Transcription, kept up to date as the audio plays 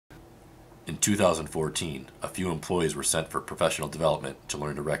In 2014, a few employees were sent for professional development to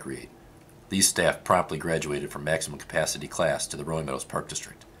learn to recreate. These staff promptly graduated from maximum capacity class to the Rolling Meadows Park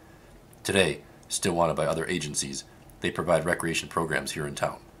District. Today, still wanted by other agencies, they provide recreation programs here in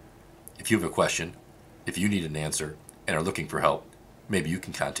town. If you have a question, if you need an answer, and are looking for help, maybe you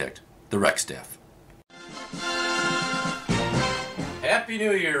can contact the rec staff. Happy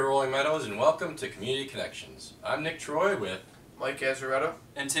New Year, Rolling Meadows, and welcome to Community Connections. I'm Nick Troy with Mike Azaretto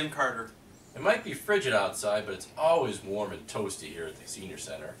and Tim Carter. It might be frigid outside, but it's always warm and toasty here at the Senior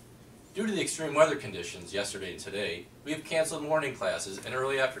Center. Due to the extreme weather conditions yesterday and today, we have canceled morning classes and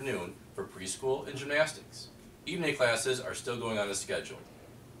early afternoon for preschool and gymnastics. Evening classes are still going on as scheduled.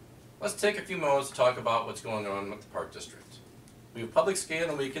 Let's take a few moments to talk about what's going on with the Park District. We have public skate on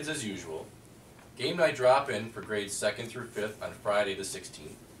the weekends as usual, game night drop-in for grades 2nd through 5th on Friday the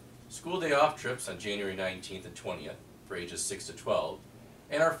 16th, school day off trips on January 19th and 20th for ages 6 to 12,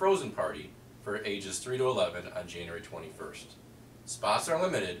 and our Frozen Party for ages 3 to 11 on January 21st. Spots are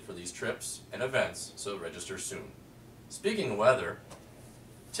limited for these trips and events, so register soon. Speaking of weather,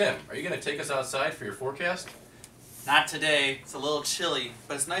 Tim, are you going to take us outside for your forecast? Not today. It's a little chilly,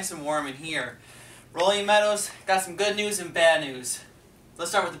 but it's nice and warm in here. Rolling Meadows got some good news and bad news.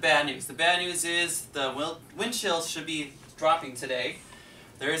 Let's start with the bad news. The bad news is the wind chills should be dropping today.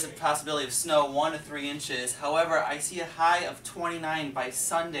 There is a possibility of snow 1 to 3 inches. However, I see a high of 29 by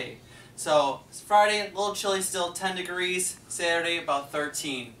Sunday. So it's Friday, a little chilly still, 10 degrees. Saturday, about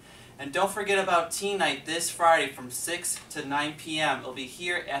 13. And don't forget about teen night this Friday from 6 to 9 p.m. It'll be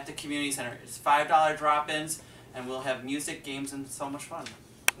here at the community center. It's $5 drop-ins, and we'll have music, games, and so much fun.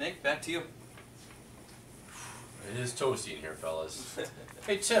 Nick, back to you. It is toasty in here, fellas.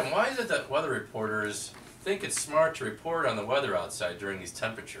 Hey Tim, why is it that weather reporters think it's smart to report on the weather outside during these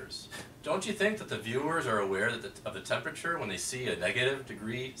temperatures? Don't you think that the viewers are aware of the temperature when they see a negative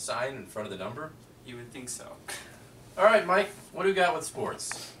degree sign in front of the number? You would think so. All right, Mike, what do we got with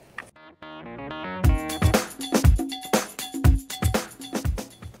sports?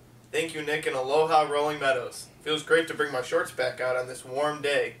 Thank you, Nick, and aloha, Rolling Meadows. Feels great to bring my shorts back out on this warm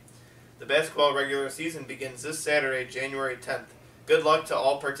day. The basketball regular season begins this Saturday, January 10th. Good luck to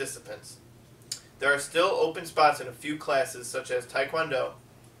all participants. There are still open spots in a few classes such as Taekwondo,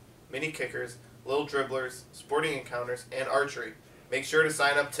 mini kickers, little dribblers, sporting encounters, and archery. Make sure to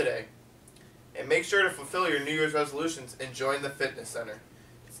sign up today. And make sure to fulfill your New Year's resolutions and join the fitness center.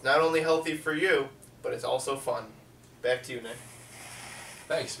 It's not only healthy for you, but it's also fun. Back to you, Nick.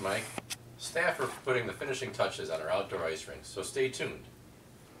 Thanks, Mike. Staff are putting the finishing touches on our outdoor ice rinks, so stay tuned.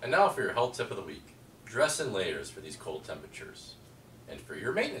 And now for your health tip of the week. Dress in layers for these cold temperatures. And for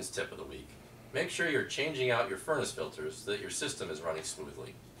your maintenance tip of the week, make sure you're changing out your furnace filters so that your system is running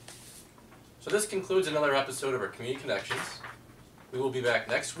smoothly. So this concludes another episode of our Community Connections. We will be back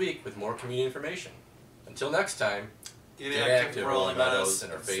next week with more community information. Until next time, Get active, Rolling Meadows,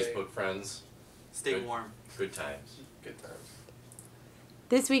 and our Stay. Facebook friends. Stay warm. Good times. Good times.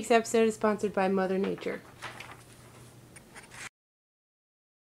 This week's episode is sponsored by Mother Nature.